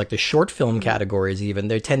Oscars, like the short film categories, even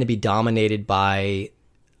they tend to be dominated by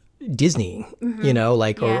Disney,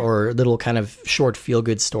 or little kind of short feel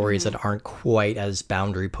good stories that aren't quite as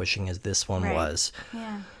boundary pushing as this one was.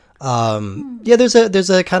 Yeah. There's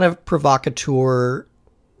a kind of provocateur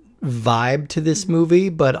vibe to this movie,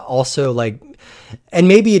 but also and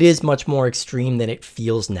maybe it is much more extreme than it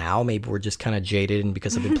feels now. Maybe we're just kind of jaded, and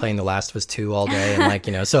because I've been playing The Last of Us 2 all day,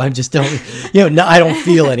 and so I just don't, I don't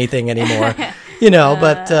feel anything anymore,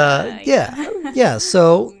 but yeah.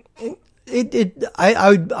 So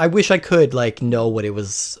I wish I could know what it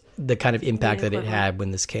was, the kind of impact that it had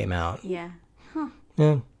when this came out. Yeah. Huh.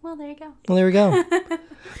 Yeah. Well, there you go. Well, there we go.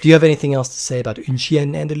 Do you have anything else to say about Un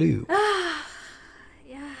Chien Andalou?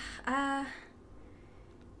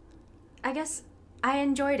 I guess I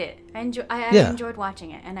enjoyed it. I enjoyed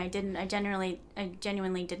watching it, and I genuinely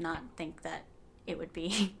did not think that it would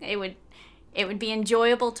be it would be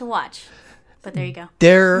enjoyable to watch. But there you go.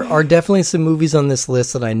 There are definitely some movies on this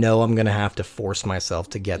list that I know I'm going to have to force myself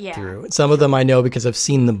to get through. Some of them I know because I've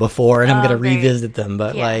seen them before, and I'm going to revisit them.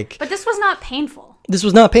 But but this was not painful. This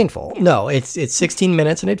was not painful. Yeah. No, it's 16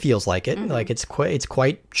 minutes, and it feels like it. It's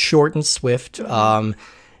quite short and swift.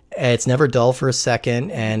 It's never dull for a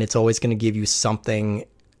second, and it's always going to give you something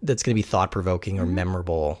that's going to be thought-provoking or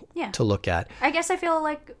memorable to look at. I guess I feel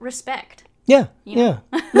like respect. Yeah, yeah.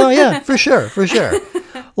 No, yeah, for sure. This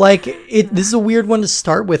is a weird one to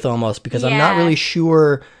start with almost, because I'm not really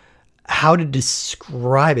sure how to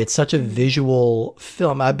describe it. It's such a visual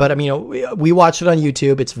film. But we watched it on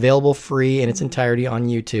YouTube. It's available free in its entirety on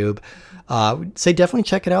YouTube. Say definitely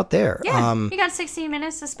check it out there. Yeah, you got 16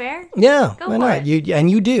 minutes to spare. Yeah, go why for not? it.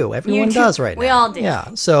 You do. Everyone does right now. We all do.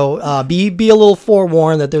 Yeah. So be a little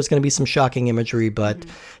forewarned that there's going to be some shocking imagery, but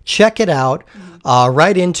check it out.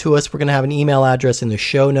 Write into us. We're going to have an email address in the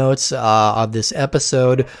show notes of this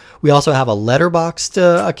episode. We also have a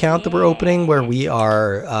Letterboxd account that we're opening where we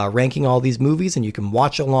are ranking all these movies, and you can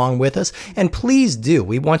watch along with us. And please do.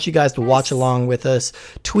 We want you guys to watch along with us.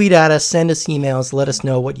 Tweet at us. Send us emails. Let us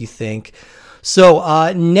know what you think.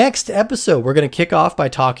 So next episode, we're going to kick off by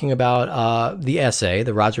talking about the essay,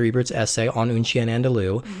 the Roger Ebert's essay on Un Chien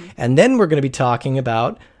Andalou. And then we're going to be talking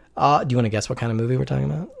about, do you want to guess what kind of movie we're talking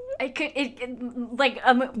about? Out of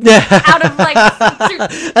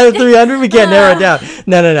out of 300, we can't narrow it down.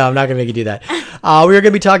 No, I'm not going to make you do that. We're going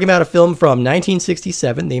to be talking about a film from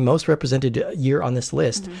 1967, the most represented year on this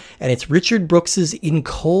list, and it's Richard Brooks's In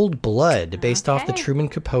Cold Blood, based off the Truman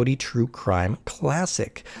Capote true crime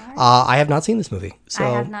classic. Right. I have not seen this movie, so I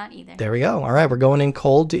have not either. There we go. All right, we're going in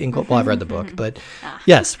cold. Well, I've read the book, but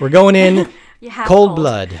yes, we're going in. Cold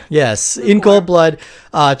Blood. Yes, In Cold Blood.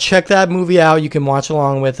 Check that movie out. You can watch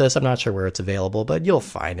along with us. I'm not sure where it's available, but you'll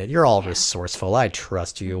find it. You're all resourceful. I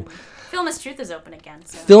trust you. Film is Truth is open again.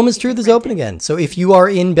 So Film is Truth is open again. So if you are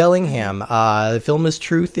in Bellingham, Film is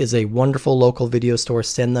Truth is a wonderful local video store.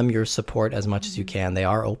 Send them your support as much as you can. They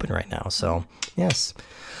are open right now. So, yes.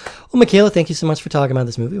 Well, Michaela, thank you so much for talking about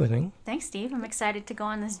this movie with me. Thanks, Steve. I'm excited to go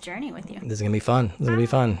on this journey with you. This is going to be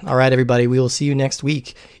fun. All right, everybody. We will see you next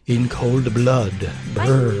week in Cold Blood.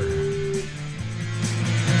 Brr.